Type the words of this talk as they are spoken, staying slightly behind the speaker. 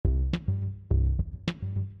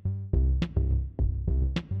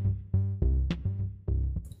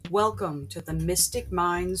Welcome to the Mystic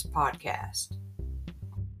Minds podcast.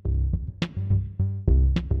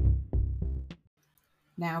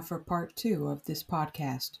 Now for part 2 of this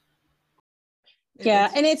podcast.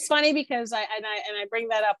 Yeah, and it's funny because I bring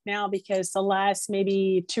that up now because the last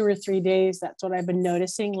maybe 2 or 3 days, that's what I've been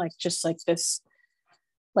noticing, like just like this,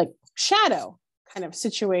 like shadow kind of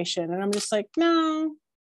situation, and I'm just like, no,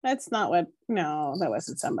 that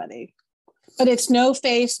wasn't somebody. But it's no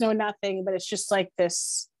face, no nothing, but it's just like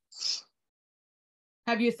this.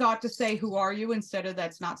 Have you thought to say, who are you, instead of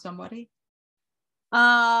that's not somebody?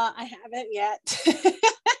 I haven't yet.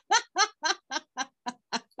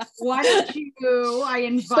 Why don't you? I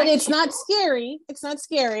invite But it's not scary. It's not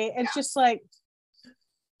scary. It's just like,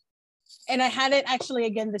 and I had it actually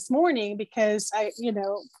again this morning because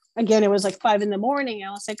again, it was like 5 a.m. I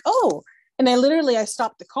was like, oh, and I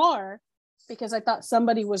stopped the car because I thought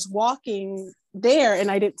somebody was walking there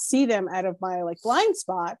and I didn't see them out of my like blind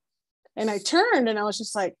spot. And I turned and I was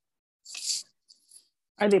just like,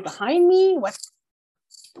 are they behind me? What?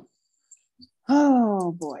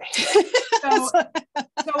 Oh boy. So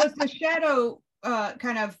as the shadow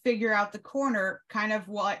kind of figure out the corner, kind of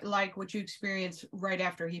what you experienced right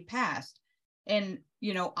after he passed. And,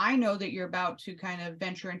 I know that you're about to kind of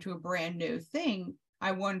venture into a brand new thing.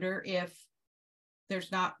 I wonder if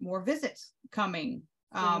there's not more visits coming,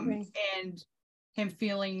 and him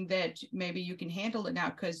feeling that maybe you can handle it now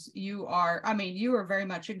because you are very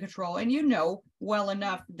much in control, and well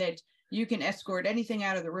enough that you can escort anything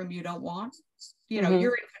out of the room you don't want. You're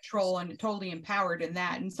in control and totally empowered in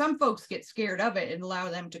that. And some folks get scared of it and allow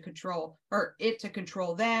them to control, or it to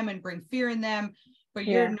control them and bring fear in them. But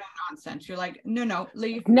you're no nonsense. You're like, no,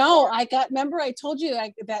 leave. No, remember I told you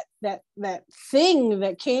that thing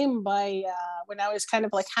that came by when I was kind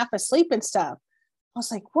of like half asleep and stuff. I was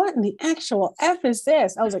like, what in the actual F is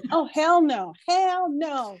this? I was like, oh, hell no.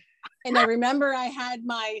 And I remember I had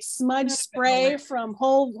my smudge spray from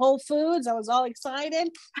Whole Foods. I was all excited.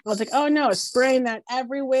 I was like, oh no, spraying that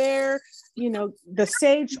everywhere. The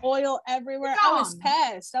sage oil everywhere. I was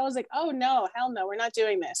pissed. I was like, oh no, hell no, we're not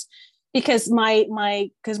doing this. Because my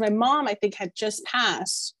mom, I think, had just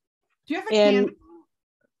passed. Do you have a candle?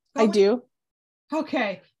 I do.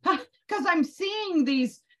 Okay. Because I'm seeing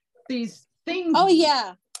these things. Oh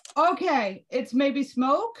yeah. Okay. It's maybe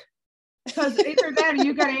smoke. Because either that or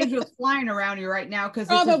you got angels flying around you right now. Because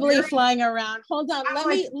probably flying around. Hold on.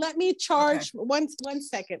 Let me charge. Okay. One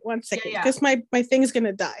second. Because my thing's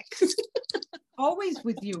gonna die. Always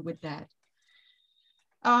with you with that.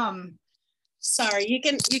 Sorry, you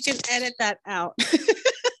can edit that out.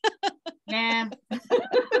 Nah.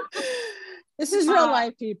 This is real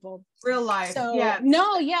life, people. Real life. So, yeah.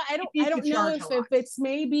 No, yeah, I don't know if it's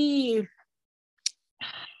maybe,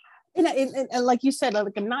 and like you said,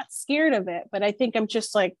 like I'm not scared of it, but I think I'm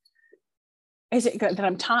just like, is it that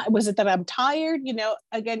I'm tired? Was it that I'm tired?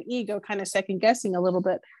 Again, ego kind of second guessing a little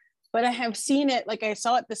bit, but I have seen it. Like I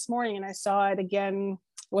saw it this morning and I saw it again.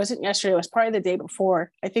 It wasn't yesterday. It was probably the day before.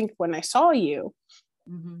 I think when I saw you,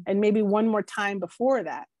 and maybe one more time before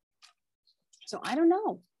that. So I don't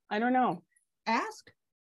know. Ask.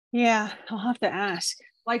 Yeah, I'll have to ask.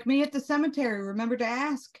 Like me at the cemetery. Remember to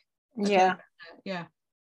ask. Yeah.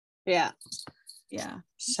 Yeah.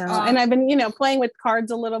 So, and I've been, playing with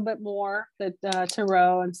cards a little bit more, the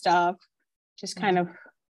tarot and stuff. Just kind of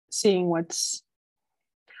seeing what's.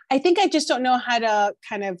 I think I just don't know how to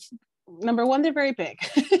kind of. Number one, they're very big.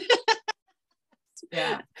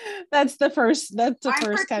 Yeah, that's the first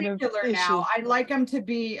kind of issue. Now I like them to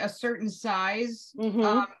be a certain size,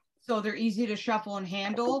 so they're easy to shuffle and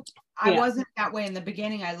handle. I wasn't that way in the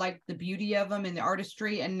beginning. I liked the beauty of them and the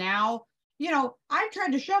artistry, and now I've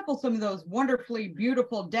tried to shuffle some of those wonderfully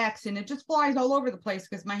beautiful decks and it just flies all over the place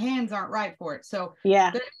because my hands aren't right for it. So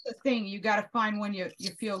that's the thing, you got to find one you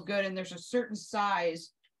feel good, and there's a certain size.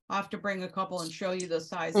 I'll have to bring a couple and show you the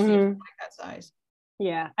size. See if you like that size.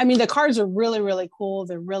 Yeah. I mean, the cards are really, really cool.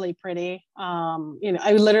 They're really pretty. I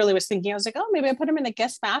literally was thinking, I was like, oh, maybe I put them in a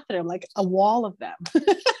guest bathroom, like a wall of them.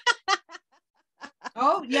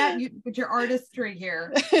 Oh, yeah. You put your artistry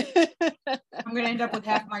here. I'm going to end up with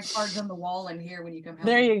half my cards on the wall in here when you come home.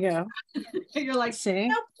 There you go. You're like, see,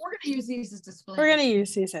 nope, we're going to use these as display. We're going to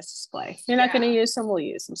use these as display. You're not going to use them. We'll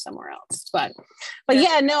use them somewhere else. But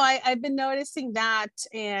yeah, no, I've been noticing that.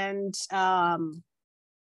 And I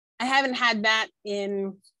haven't had that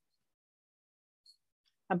in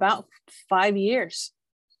about 5 years.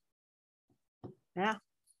 Yeah.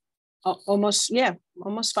 Almost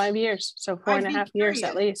 5 years. So 4.5 years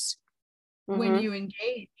at least. When you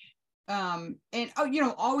engage And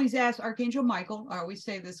always ask Archangel Michael. I always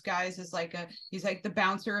say this guy is like he's like the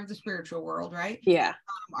bouncer of the spiritual world, right? Yeah.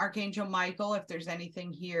 Archangel Michael, if there's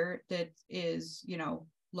anything here that is,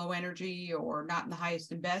 low energy or not in the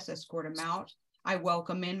highest and best, escort him out. I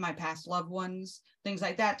welcome in my past loved ones, things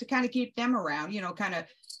like that, to kind of keep them around, kind of,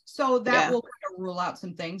 so that will kind of rule out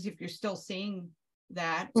some things if you're still seeing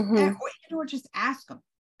that. Or just ask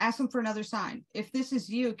them for another sign. If this is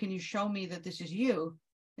you, can you show me that this is you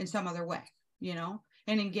in some other way, and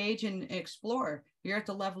engage and explore. You're at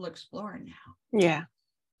the level of exploring now. Yeah.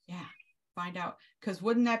 Find out, because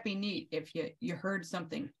wouldn't that be neat if you heard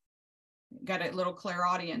something, got a little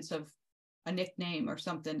clairaudience of a nickname or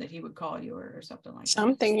something that he would call you, or something like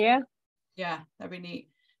something that. Yeah, that'd be neat.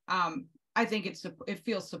 I think it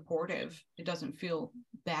feels supportive. It doesn't feel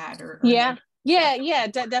bad or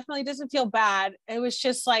definitely doesn't feel bad. It was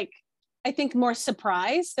just like, I think more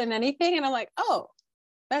surprise than anything, and I'm like, oh,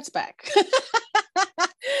 that's back.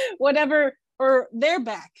 Whatever, or they're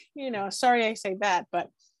back, sorry I say that, but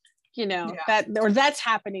that's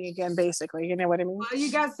happening again, basically, you know what I mean? Well, you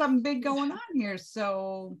got something big going on here,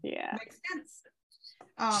 so makes sense.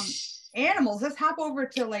 Animals, let's hop over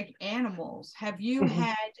to like animals. Have you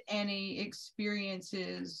had any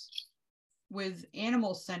experiences with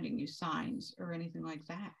animals sending you signs or anything like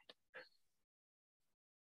that?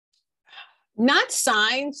 Not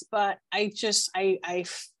signs, but I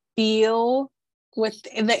feel with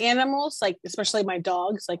the animals, like especially my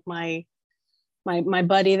dogs, like my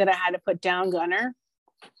buddy that I had to put down, Gunner.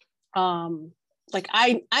 Like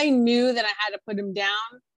I knew that I had to put him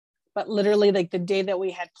down, but literally like the day that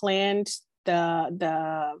we had planned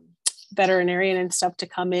the veterinarian and stuff to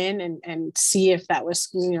come in and see if that was,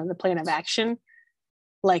 the plan of action,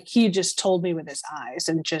 like he just told me with his eyes,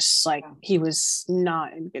 and just like he was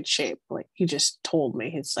not in good shape. Like he just told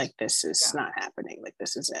me, it's like, this is not happening. Like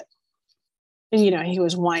this is it. And, he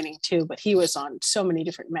was whining too, but he was on so many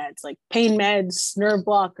different meds, like pain meds, nerve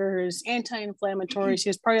blockers, anti-inflammatories. He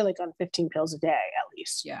was probably like on 15 pills a day at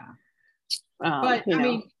least. Yeah. But I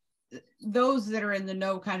mean, those that are in the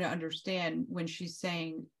know kind of understand when she's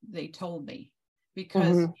saying they told me,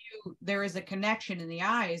 because there is a connection in the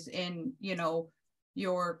eyes, and,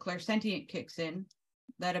 your clairsentient kicks in,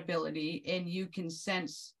 that ability, and you can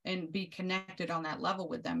sense and be connected on that level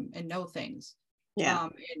with them and know things.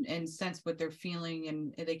 And sense what they're feeling,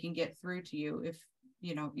 and they can get through to you if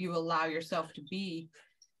you allow yourself to be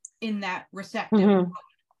in that receptive mode.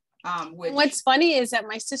 What's funny is that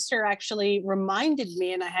my sister actually reminded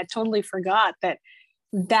me, and I had totally forgot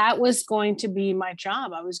that was going to be my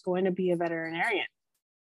job. I was going to be a veterinarian.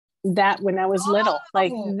 That when I was little,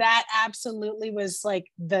 like that absolutely was like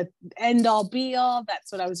the end all be all.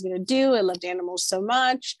 That's what I was going to do. I loved animals so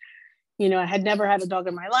much. I had never had a dog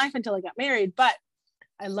in my life until I got married, but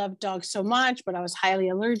I loved dogs so much, but I was highly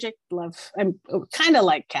allergic. I'm kind of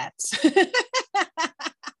like cats,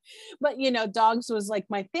 but dogs was like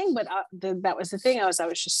my thing. But that was the thing. I was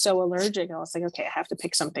just so allergic. I was like, okay, I have to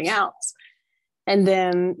pick something else. And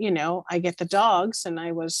then, I get the dogs, and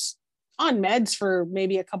I was on meds for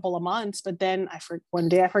maybe a couple of months, but then one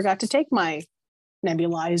day I forgot to take my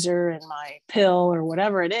nebulizer and my pill or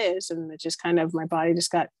whatever it is. And it just kind of, my body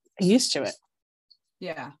just got used to it.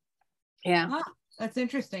 Yeah. Huh, that's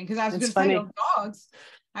interesting, because I was going to say dogs,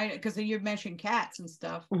 because you mentioned cats and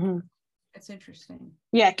stuff. It's interesting.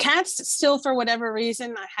 Yeah, cats still, for whatever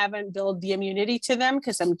reason, I haven't built the immunity to them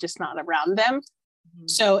because I'm just not around them.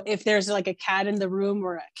 So if there's like a cat in the room,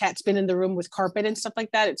 or a cat's been in the room with carpet and stuff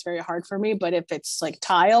like that, it's very hard for me. But if it's like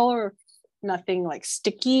tile or nothing like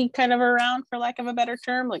sticky kind of around, for lack of a better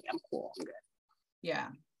term, like I'm cool, I'm good. Yeah.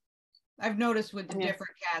 I've noticed with the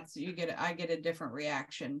different cats, I get a different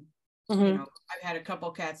reaction. I've had a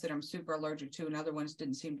couple cats that I'm super allergic to, and other ones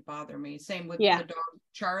didn't seem to bother me. Same with the dog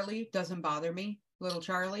Charlie, doesn't bother me. Little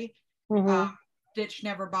Charlie. Ditch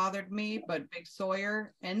never bothered me, but Big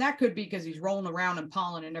Sawyer, and that could be because he's rolling around in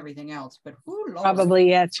pollen and everything else. But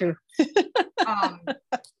probably, true.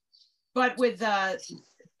 But with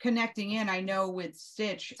connecting in, I know with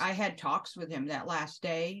Stitch, I had talks with him that last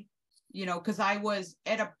day. Because I was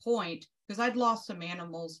at a point, because I'd lost some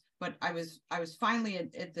animals, but I was finally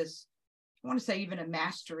at this, I want to say even a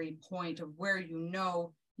mastery point of where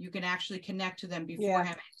you can actually connect to them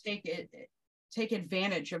beforehand and take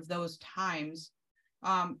advantage of those times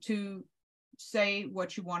to say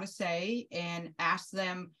what you want to say and ask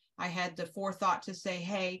them. I had the forethought to say,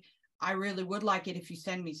 hey, I really would like it if you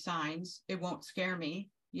send me signs. It won't scare me,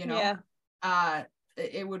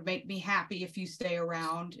 it would make me happy if you stay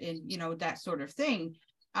around, and that sort of thing.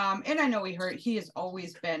 And I know he has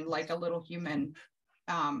always been like a little human.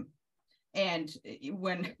 And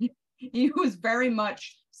when he was very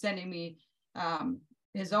much sending me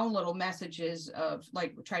his own little messages of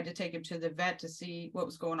like, tried to take him to the vet to see what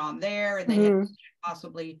was going on there, and they had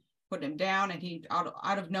possibly put him down, and he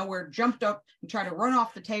out of nowhere jumped up and tried to run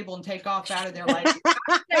off the table and take off out of there like,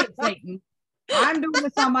 Satan, I'm doing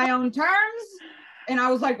this on my own terms. And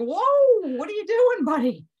I was like, whoa, what are you doing,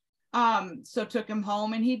 buddy? So took him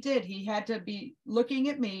home, and he did. He had to be looking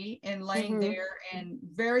at me and laying there and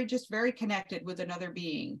very connected with another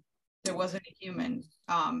being. There wasn't a human.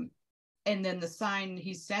 And then the sign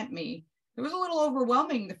he sent me, it was a little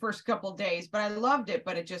overwhelming the first couple of days, but I loved it.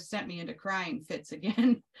 But it just sent me into crying fits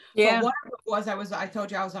again. Yeah. But what it was, I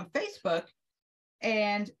told you I was on Facebook,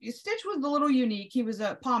 and Stitch was a little unique. He was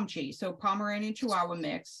a Pomchi, so Pomeranian Chihuahua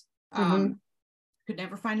mix. Could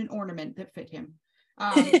never find an ornament that fit him.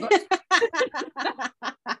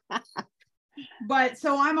 But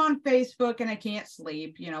so I'm on Facebook and I can't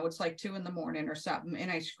sleep. It's like 2 a.m. or something,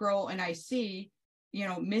 and I scroll and I see,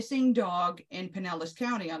 missing dog in Pinellas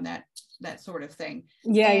County on that sort of thing.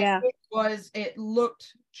 Yeah. It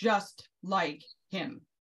looked just like him,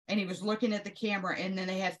 and he was looking at the camera, and then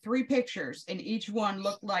they had 3 pictures, and each one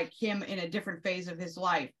looked like him in a different phase of his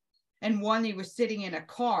life. And one, he was sitting in a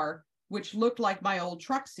car which looked like my old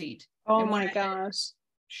truck seat. Oh my gosh.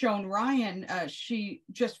 Shown Ryan, she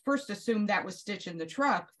just first assumed that was Stitch in the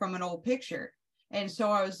truck from an old picture. And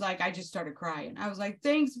so I was like, I just started crying. I was like,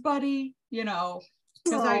 thanks, buddy. Because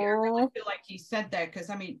I really feel like he said that, because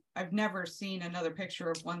I've never seen another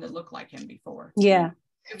picture of one that looked like him before. Yeah.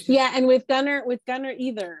 And with Gunner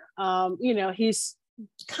either, he's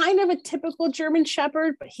kind of a typical German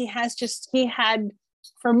Shepherd, but he had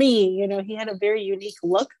for me, he had a very unique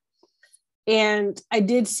look. And I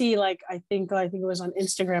did see, like, I think it was on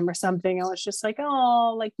Instagram or something. I was just like,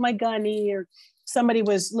 oh, like my Gunny, or somebody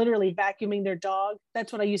was literally vacuuming their dog.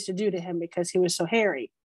 That's what I used to do to him because he was so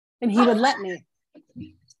hairy, and he would let me.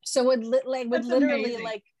 So would literally amazing.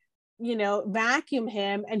 Like, vacuum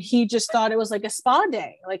him, and he just thought it was like a spa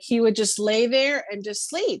day. Like he would just lay there and just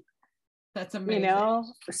sleep. That's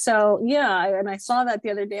amazing. So yeah, and I saw that the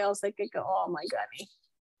other day. I was like, oh my Gunny.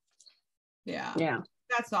 Yeah.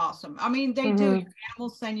 That's awesome. They do. Your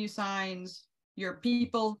animals send you signs. Your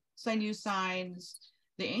people send you signs.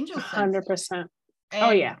 The angels send 100%. Oh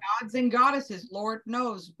yeah. Gods and goddesses. Lord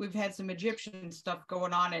knows we've had some Egyptian stuff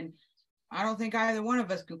going on, and I don't think either one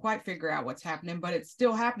of us can quite figure out what's happening, but it's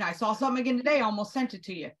still happening. I saw something again today. I almost sent it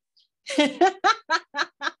to you.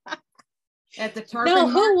 At the Tarpon No,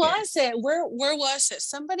 who market. was it? Where was it?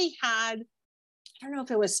 Somebody had, I don't know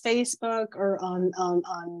if it was Facebook or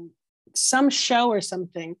on some show or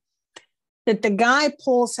something, that the guy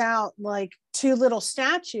pulls out like 2 little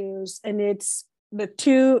statues, and it's the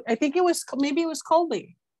 2, I think maybe it was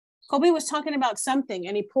Colby was talking about something,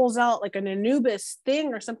 and he pulls out like an Anubis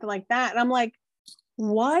thing or something like that, and I'm like,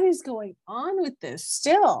 what is going on with this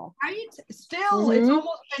still? Right? Still, it's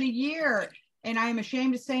almost been a year, and I am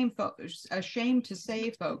ashamed to say, folks,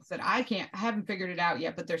 that I haven't figured it out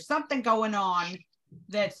yet, but there's something going on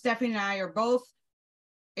that Stephanie and I are both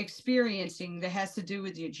experiencing that has to do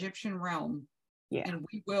with the Egyptian realm. Yeah. And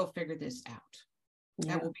we will figure this out.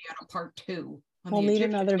 Yeah. That will be on a part 2. We'll need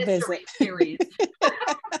another visit. Series.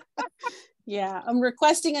 Yeah, I'm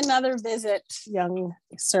requesting another visit, young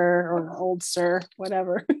sir or old sir,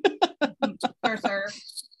 whatever. Sir.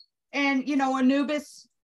 And Anubis,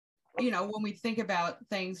 when we think about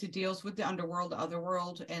things, it deals with the underworld,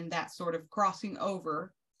 otherworld, and that sort of crossing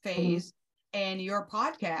over phase. And your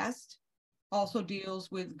podcast also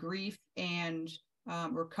deals with grief and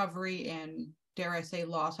recovery and, dare I say,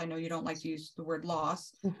 loss. I know you don't like to use the word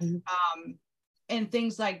loss, and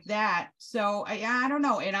things like that. So I don't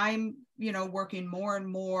know. And I'm, working more and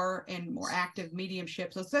more active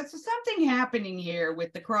mediumship. So something happening here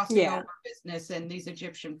with the crossing over business and these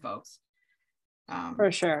Egyptian folks.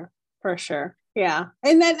 For sure. Yeah.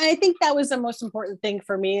 And then I think that was the most important thing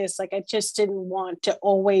for me, is like, I just didn't want to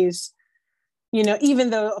always,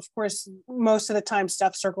 even though, of course, most of the time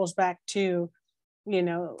stuff circles back to,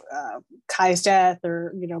 Kai's death,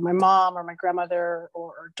 or, my mom or my grandmother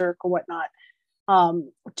or Dirk or whatnot.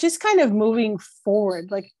 Just kind of moving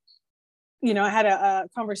forward. Like, I had a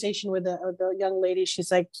conversation with the young lady. She's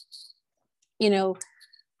like,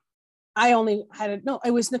 I only had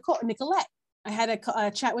it was Nicolette. I had a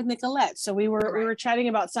chat with Nicolette. So we were chatting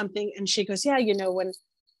about something, and she goes, yeah,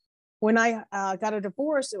 when I got a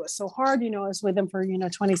divorce, it was so hard, I was with him for,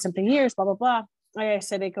 20 something years, blah, blah, blah. I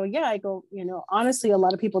go, honestly, a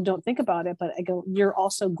lot of people don't think about it, but I go, you're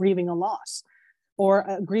also grieving a loss,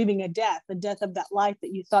 or grieving a death, the death of that life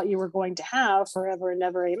that you thought you were going to have forever and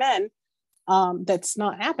never, amen. That's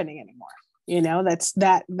not happening anymore. That's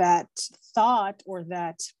that thought, or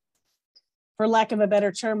that, for lack of a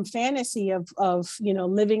better term, fantasy of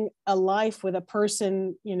living a life with a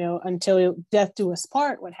person, until death do us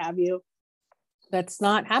part, what have you. That's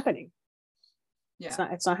not happening. Yeah.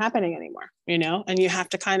 It's not happening anymore, and you have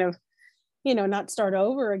to kind of, not start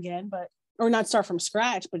over again, or not start from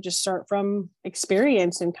scratch, but just start from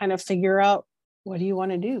experience and kind of figure out, what do you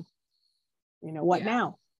want to do? What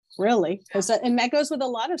now, really? And that goes with a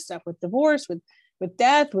lot of stuff, with divorce, with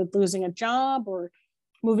death, with losing a job, or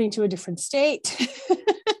moving to a different state.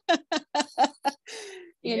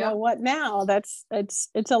 What now?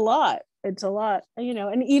 It's a lot. It's a lot,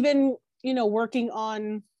 and even, working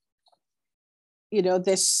on,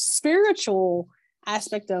 this spiritual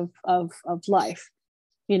aspect of life.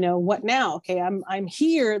 What now? Okay, I'm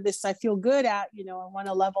here. This I feel good at. I want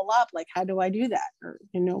to level up. Like, how do I do that? Or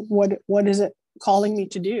what is it calling me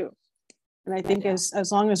to do? And I think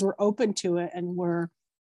as long as we're open to it and we're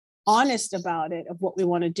honest about it, of what we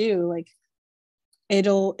want to do, like,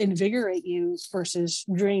 it'll invigorate you versus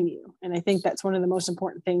drain you. And I think that's one of the most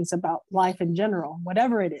important things about life in general,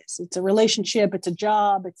 whatever it is. It's a relationship, it's a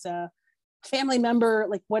job, it's a family member,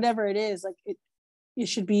 like whatever it is, like you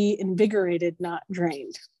should be invigorated, not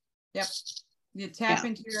drained. Yep. You tap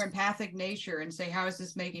into your empathic nature and say, how is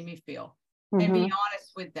this making me feel? And be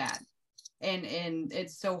honest with that. And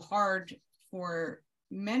it's so hard for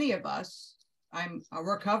many of us, I'm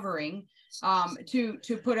recovering, to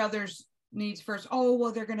put others' needs first. Oh,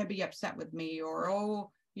 well, they're going to be upset with me, or, I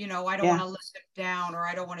don't want to let them down, or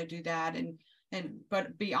I don't want to do that.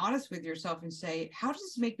 But be honest with yourself and say, how does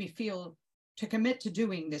this make me feel to commit to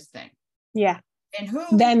doing this thing? Yeah. And who?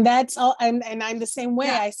 Then that's all. And I'm the same way.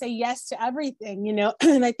 I say yes to everything,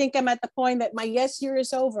 and I think I'm at the point that my yes year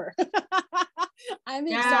is over. I'm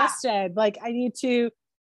exhausted. Like, I need to,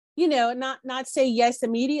 not say yes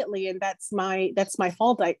immediately. And that's my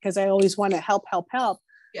fault, because I always want to help.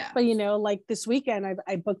 Yeah. But, like this weekend,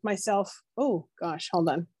 I booked myself. Oh gosh, hold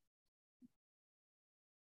on.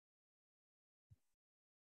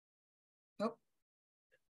 Oh,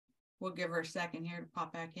 we'll give her a second here to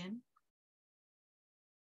pop back in.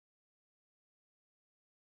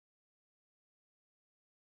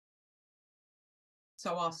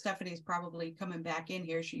 So while Stephanie's probably coming back in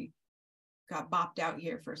here, she got bopped out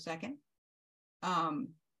here for a second.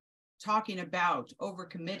 Talking about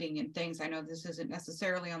overcommitting and things. I know this isn't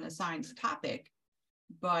necessarily on the signs topic,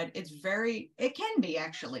 but it can be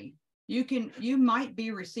actually. You might be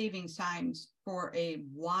receiving signs for a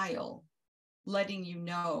while, letting you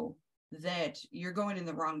know that you're going in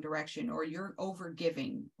the wrong direction, or you're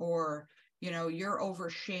overgiving, or, you're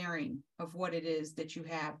oversharing of what it is that you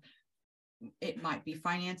have. It might be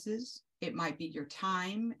finances, it might be your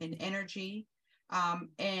time and energy.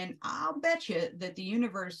 And I'll bet you that the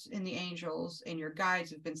universe and the angels and your guides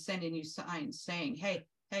have been sending you signs saying, hey,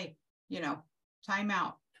 time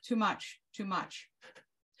out, too much.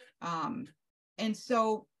 And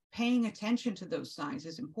so paying attention to those signs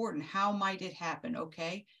is important. How might it happen?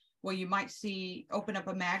 Okay, well, you might open up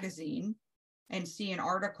a magazine and see an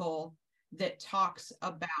article that talks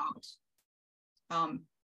about,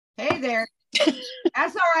 hey there.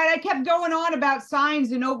 That's all right. I kept going on about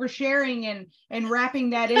signs and oversharing and wrapping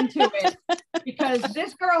that into it, because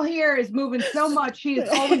this girl here is moving so much. She is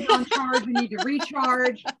always on charge. We need to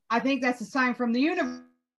recharge. I think that's a sign from the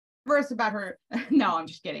universe about her. No, I'm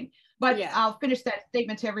just kidding. But I'll finish that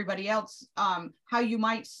statement to everybody else. How you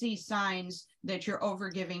might see signs that you're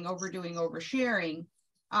overgiving, overdoing, oversharing.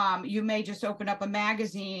 You may just open up a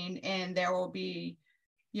magazine and there will be,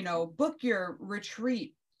 book your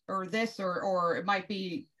retreat, or this, or it might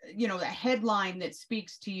be, the headline that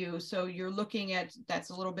speaks to you. So you're looking at, that's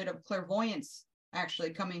a little bit of clairvoyance actually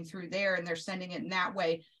coming through there, and they're sending it in that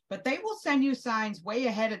way. But they will send you signs way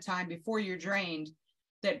ahead of time before you're drained,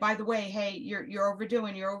 that, by the way, hey, you're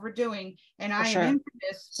overdoing. And I am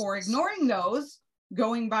infamous for ignoring those,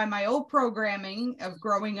 going by my old programming of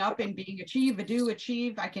growing up and being achieve.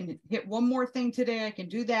 I can hit one more thing today, I can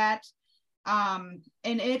do that. And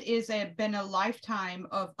it is been a lifetime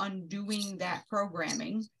of undoing that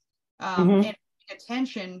programming, and paying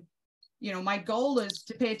attention. My goal is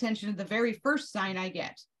to pay attention to the very first sign I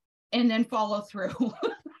get and then follow through.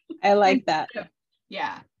 I like that.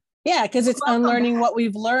 Yeah, because it's unlearning what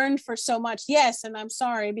we've learned for so much. Yes, and I'm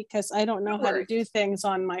sorry, because I don't know how to do things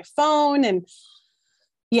on my phone, and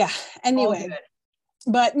anyway.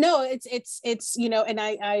 But no, it's and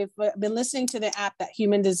I've been listening to the app, that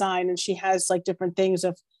Human Design, and she has like different things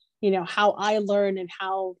of, how I learn and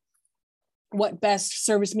what best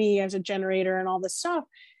serves me as a generator and all this stuff.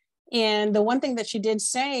 And the one thing that she did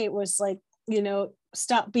say was like,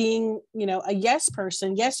 stop being, a yes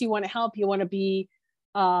person. Yes, you want to help, you want to be,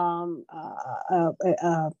 how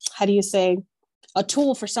do you say, a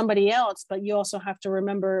tool for somebody else, but you also have to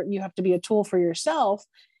remember you have to be a tool for yourself.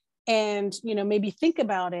 And, maybe think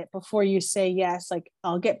about it before you say yes, like,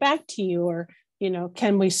 I'll get back to you, or,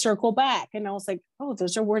 can we circle back? And I was like, oh,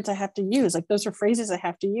 those are words I have to use. Like, those are phrases I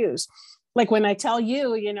have to use. Like when I tell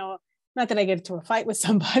you, not that I get into a fight with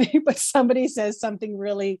somebody, but somebody says something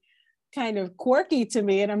really kind of quirky to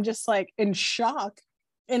me, and I'm just like in shock,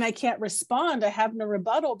 and I can't respond. I have no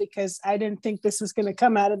rebuttal because I didn't think this was going to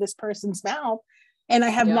come out of this person's mouth, and I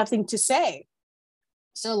have nothing to say.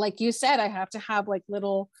 So like you said, I have to have like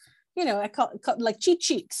little, I call like cheat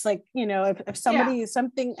sheets. Like, if somebody is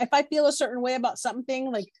something, if I feel a certain way about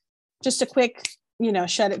something, like just a quick,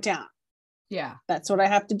 shut it down. Yeah. That's what I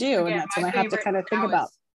have to do. Again, and that's what I have to kind of think about.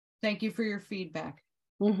 Thank you for your feedback.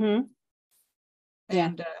 Mm-hmm.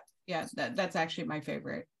 And that's actually my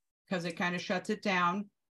favorite, because it kind of shuts it down.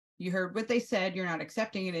 You heard what they said. You're not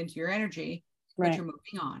accepting it into your energy, but you're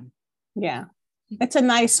moving on. Yeah. It's a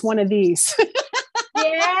nice one of these.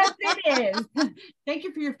 Yes, it is. Thank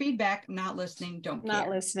you for your feedback. Not listening, don't care. Not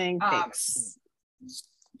listening, thanks.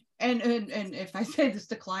 And if I say this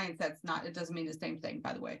to clients, it doesn't mean the same thing,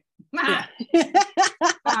 by the way. Yeah.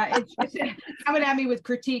 It's coming at me with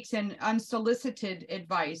critiques and unsolicited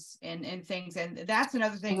advice and things. And that's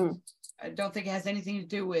another thing. Mm-hmm. I don't think it has anything to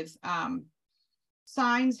do with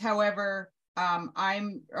signs. However,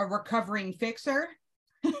 I'm a recovering fixer.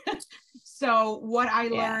 So what I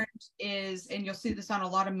learned is, and you'll see this on a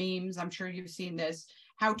lot of memes, I'm sure you've seen this,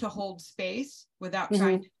 how to hold space without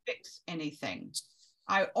trying to fix anything.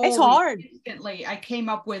 It's hard. Instantly, I came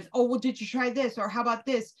up with, oh, well, did you try this? Or how about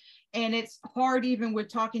this? And it's hard even with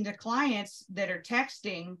talking to clients that are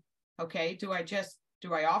texting. Okay, do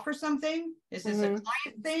I offer something? Is this a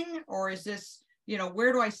client thing? Or is this,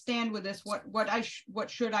 where do I stand with this? What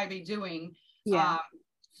should I be doing? Yeah.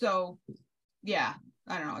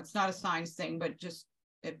 I don't know. It's not a signs thing, but just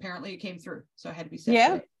apparently it came through. So I had to be said.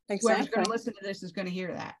 Yeah, exactly. Whoever's going to listen to this is going to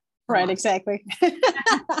hear that. Right, exactly.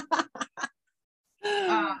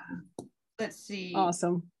 Let's see.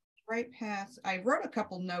 Awesome. Right past. I wrote a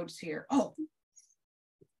couple notes here. Oh,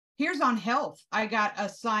 here's on health. I got a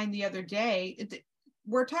sign the other day.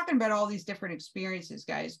 We're talking about all these different experiences,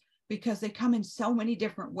 guys, because they come in so many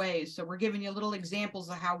different ways. So we're giving you little examples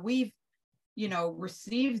of how we've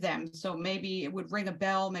receive them. So maybe it would ring a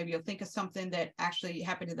bell. Maybe you'll think of something that actually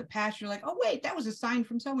happened in the past. You're like, oh, wait, that was a sign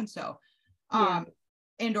from so-and-so.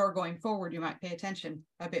 And or going forward, you might pay attention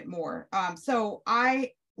a bit more. So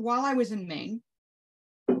while I was in Maine,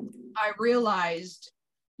 I realized,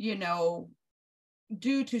 due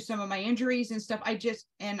to some of my injuries and stuff,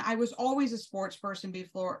 I was always a sports person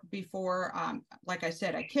before, like I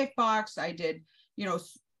said, I kickboxed, I did,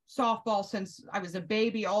 softball since I was a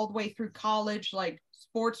baby all the way through college. Like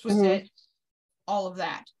sports was it, all of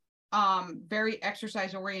that. Very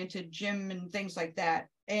exercise oriented, gym and things like that.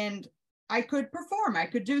 And I could perform, I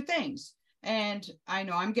could do things. And I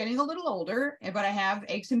know I'm getting a little older, but I have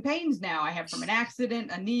aches and pains now. I have from an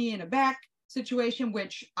accident, a knee and a back situation,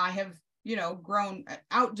 which I have,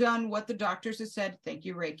 outdone what the doctors have said. Thank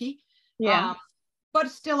you, Reiki. Yeah. But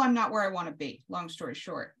still, I'm not where I want to be, long story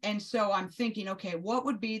short. And so I'm thinking, okay, what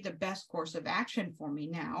would be the best course of action for me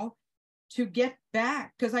now to get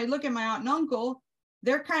back? Because I look at my aunt and uncle,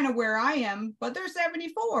 they're kind of where I am, but they're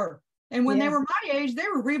 74. And when they were my age, they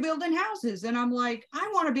were rebuilding houses. And I'm like, I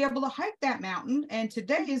want to be able to hike that mountain. And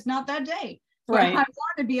today is not that day. But I want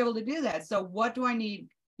to be able to do that. So what do I need?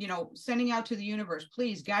 Sending out to the universe,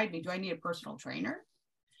 please guide me. Do I need a personal trainer?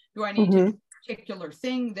 Do I need to do a particular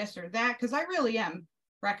thing, this or that? Because I really am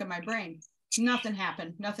racking my brain. Nothing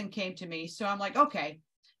happened. Nothing came to me. So I'm like, okay.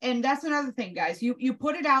 And that's another thing, guys. You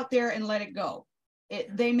put it out there and let it go.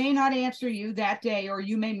 They may not answer you that day, or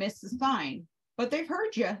you may miss the sign, but they've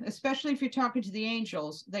heard you, especially if you're talking to the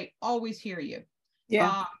angels. They always hear you.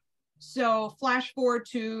 Yeah. So flash forward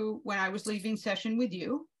to when I was leaving session with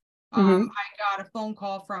you. I got a phone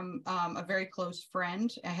call from a very close friend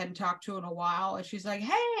I hadn't talked to in a while. And she's like,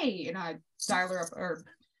 hey, and I dial her up or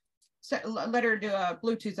let her do a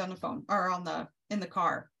Bluetooth on the phone or in the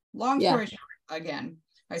car. Long story short, again,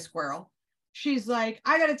 I squirrel. She's like,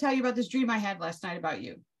 I got to tell you about this dream I had last night about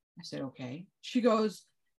you. I said, okay. She goes,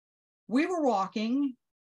 we were walking,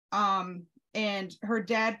 and her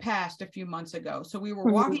dad passed a few months ago. So we were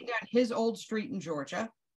walking down his old street in Georgia.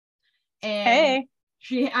 And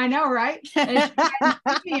I know, right? And she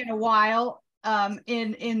hadn't seen me in a while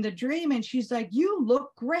in the dream. And she's like, you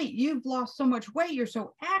look great. You've lost so much weight. You're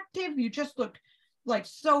so active. You just look like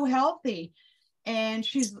so healthy. And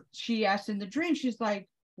she asked in the dream, she's like,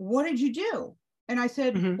 what did you do? And I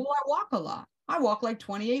said, well, I walk a lot. I walk like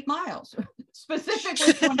 28 miles,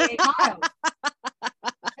 specifically 28 miles.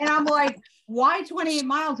 And I'm like, why 28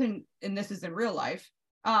 miles? And this is in real life.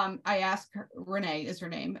 I asked her, Renee is her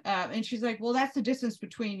name. And she's like, well, that's the distance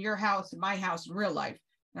between your house and my house in real life.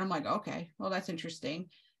 And I'm like, okay, well, that's interesting.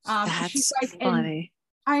 She's like, funny.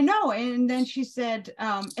 I know. And then she said,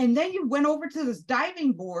 and then you went over to this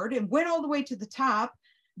diving board and went all the way to the top,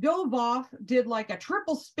 dove off, did like a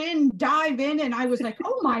triple spin dive in. And I was like,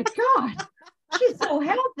 oh my God, she's so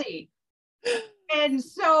healthy. And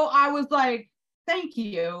so I was like, thank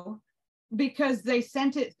you, because they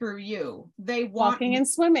sent it through you. They want walking and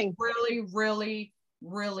swimming. Really, really,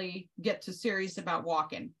 really get to serious about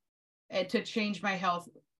walking and to change my health.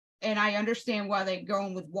 And I understand why they're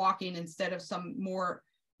going with walking instead of some more,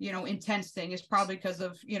 intense thing. Is probably because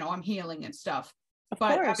of, I'm healing and stuff.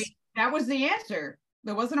 But I mean, that was the answer.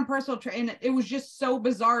 There wasn't a personal trainer. It was just so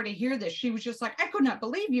bizarre to hear this. She was just like, I could not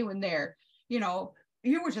believe you in there. You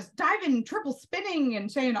were just diving, triple spinning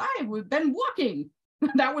and saying, I've been walking.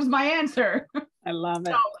 That was my answer. I love it.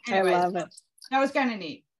 So anyways, I love it. That was kind of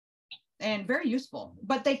neat and very useful.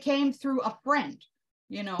 But they came through a friend,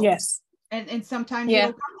 Yes. And sometimes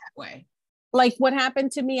it'll come that way. Like what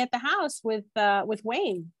happened to me at the house with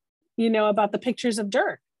Wayne, about the pictures of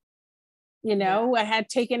Dirk. I had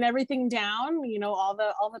taken everything down, all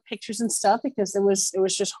the pictures and stuff, because it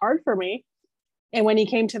was just hard for me. And when he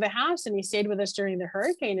came to the house and he stayed with us during the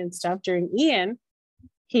hurricane and stuff, during Ian,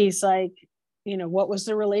 he's like, what was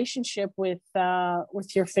the relationship with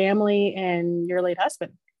your family and your late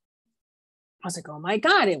husband? I was like, oh my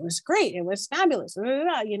God, it was great. It was fabulous.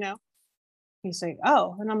 He's like,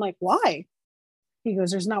 oh, and I'm like, why? He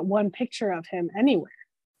goes, there's not one picture of him anywhere.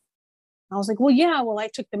 I was like, well, I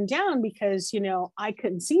took them down because, I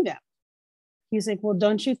couldn't see them. He's like, well,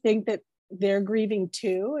 don't you think that they're grieving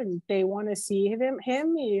too, and they want to see him,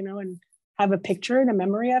 and have a picture and a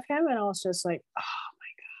memory of him? And I was just like, oh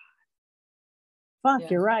my God,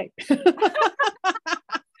 fuck, you're right.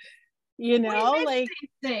 Like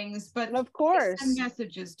things, but of course, send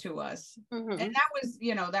messages to us. And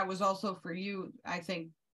that was also for you, I think,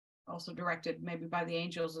 also directed maybe by the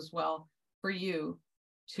angels as well, for you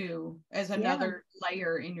to, as another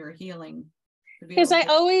layer in your healing. Because I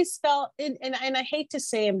always felt, and I hate to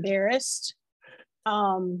say embarrassed,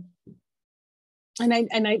 and I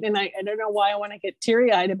don't know why I want to get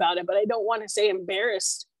teary-eyed about it, but I don't want to say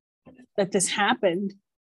embarrassed that this happened.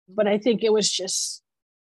 But I think it was just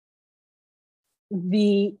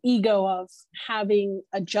the ego of having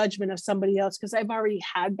a judgment of somebody else, because I've already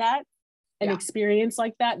had that, an experience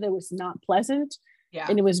like that was not pleasant,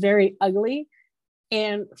 and it was very ugly.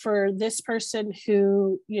 And for this person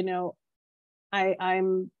who,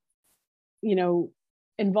 I'm,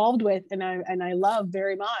 involved with, and I love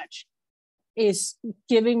very much, is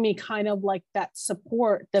giving me kind of like that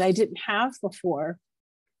support that I didn't have before.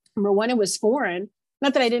 Number one, it was foreign.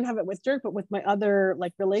 Not that I didn't have it with Dirk, but with my other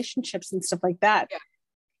like relationships and stuff like that. Yeah.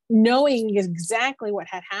 Knowing exactly what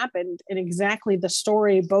had happened and exactly the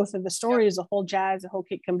story, both of the stories, the whole jazz, the whole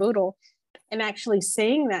kit and caboodle, and actually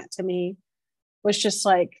saying that to me was just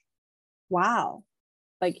like, wow,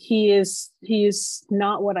 like he is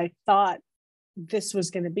not what I thought this was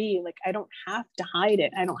going to be. Like, I don't have to hide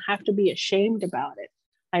it. I don't have to be ashamed about it.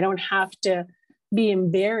 I don't have to be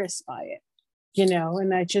embarrassed by it,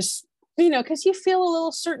 and I just, because you feel a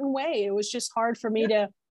little certain way. It was just hard for me to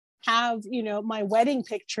have, my wedding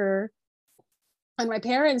picture on my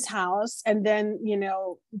parents' house. And then,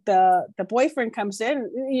 the boyfriend comes in,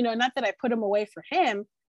 not that I put him away for him.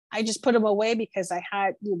 I just put him away because I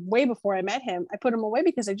had, way before I met him, I put him away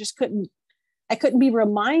because I just couldn't be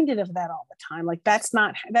reminded of that all the time. Like that's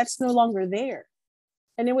no longer there.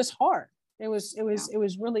 And it was hard. It was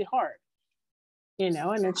really hard, and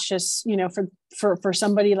it's just, for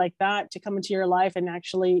somebody like that to come into your life and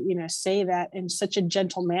actually, say that in such a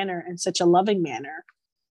gentle manner and such a loving manner.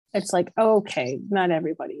 It's like, okay, not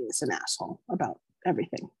everybody is an asshole about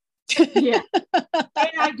everything. Yeah.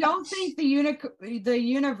 And I don't think the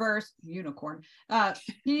universe unicorn,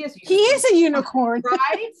 he is a unicorn,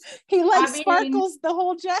 right? He sparkles the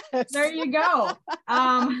whole jazz. There you go.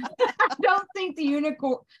 I don't think the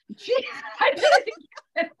unicorn, the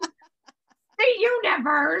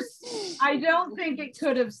universe, I don't think it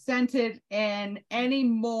could have sent it in any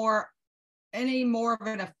more of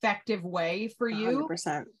an effective way for you.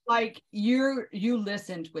 100%. Like you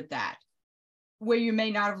listened with that, where you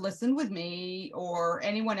may not have listened with me or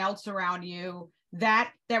anyone else around you.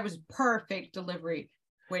 That was perfect delivery.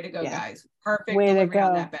 Way to go, guys. Perfect way delivery to go.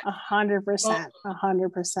 on that. 100%.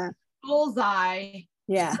 100%. bullseye.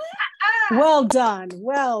 Yeah. Well done.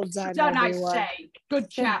 Well done, Done, everyone. I say. Good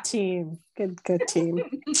job. Good team. Good team.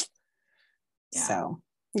 Yeah. So,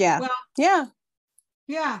 yeah. Well,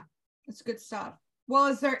 yeah, it's good stuff. Well,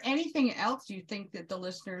 is there anything else you think that the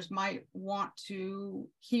listeners might want to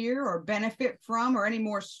hear or benefit from, or any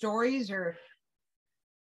more stories, or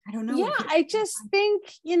I don't know. Yeah, I just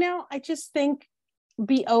think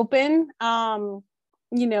be open.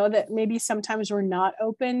 That maybe sometimes we're not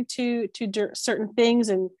open to certain things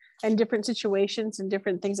and different situations and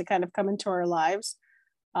different things that kind of come into our lives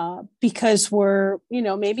because we're,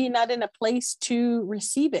 maybe not in a place to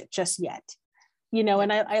receive it just yet.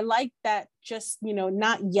 And I like that, just,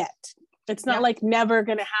 not yet. It's not like never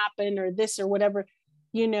going to happen or this or whatever,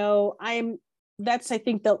 that's, I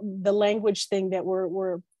think the language thing that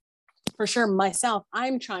we're for sure, myself,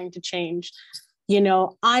 I'm trying to change,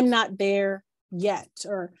 I'm not there yet,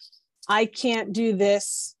 or I can't do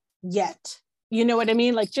this yet. You know what I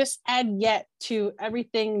mean? Like, just add yet to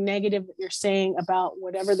everything negative that you're saying about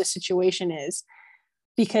whatever the situation is.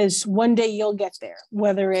 Because one day you'll get there,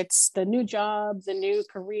 whether it's the new job, the new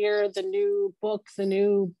career, the new book, the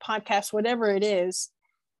new podcast, whatever it is.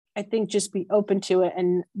 I think just be open to it,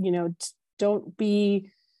 and, don't be,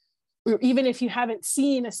 even if you haven't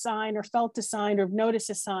seen a sign or felt a sign or noticed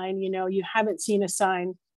a sign, you haven't seen a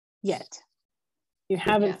sign yet. You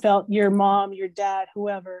haven't felt your mom, your dad,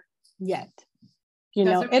 whoever yet.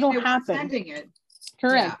 It'll happen.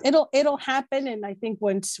 Correct. Yeah. It'll happen. And I think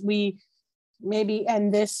once we maybe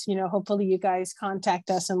end this, hopefully you guys contact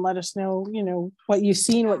us and let us know, what you've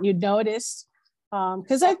seen, what you noticed.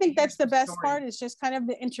 Because I think that's the best part, is just kind of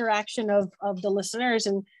the interaction of the listeners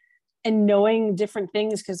and knowing different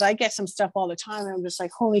things. Because I get some stuff all the time and I'm just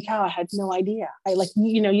like, holy cow, I had no idea. I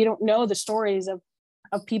you don't know the stories of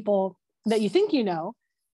people that you think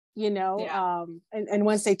and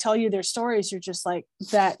once they tell you their stories, you're just like,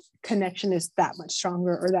 that connection is that much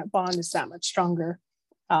stronger, or that bond is that much stronger.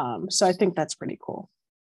 So I think that's pretty cool.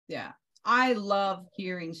 Yeah, I love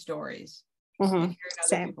hearing stories and hearing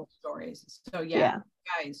other people's stories. So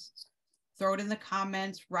guys, throw it in the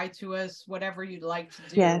comments, write to us, whatever you'd like to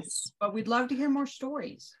do. Yes, but we'd love to hear more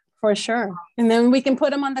stories for sure. And then we can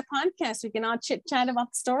put them on the podcast. We can all chit chat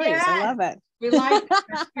about the stories. Yeah. I love it. We like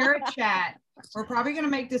the spirit chat. We're probably going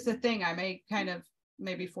to make this a thing. I may kind of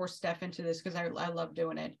maybe force Steph into this because I love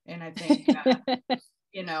doing it. And I think,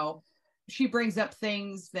 she brings up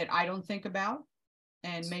things that I don't think about,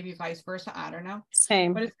 and maybe vice versa. I don't know.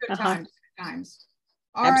 Same. But it's good times. Good times.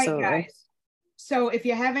 All Absolutely. Right, guys. So if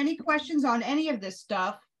you have any questions on any of this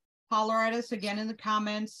stuff, holler at us again in the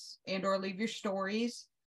comments, and or leave your stories.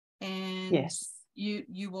 And yes,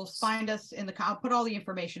 you will find us in I'll put all the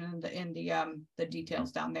information in the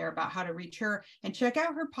details down there about how to reach her, and check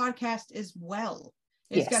out her podcast as well.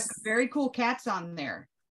 It's got some very cool cats on there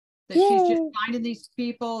that she's just finding these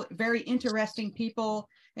people, very interesting people,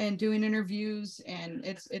 and doing interviews, and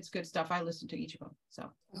it's good stuff. I listen to each of them.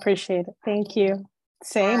 So appreciate it. Thank you.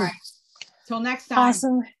 Same. All right. Till next time.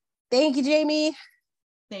 Awesome. Thank you, Jamie.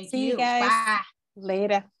 See you guys. Bye.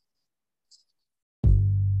 Later.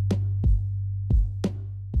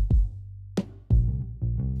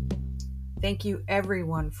 Thank you,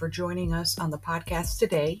 everyone, for joining us on the podcast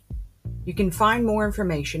today. You can find more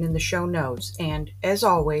information in the show notes. And as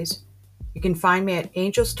always, you can find me at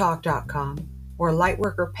angelstalk.com or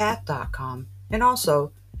lightworkerpath.com. And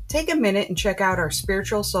also, take a minute and check out our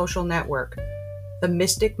spiritual social network, the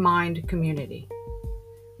Mystic Mind Community.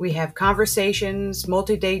 We have conversations,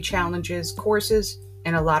 multi-day challenges, courses,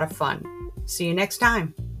 and a lot of fun. See you next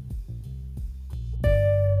time.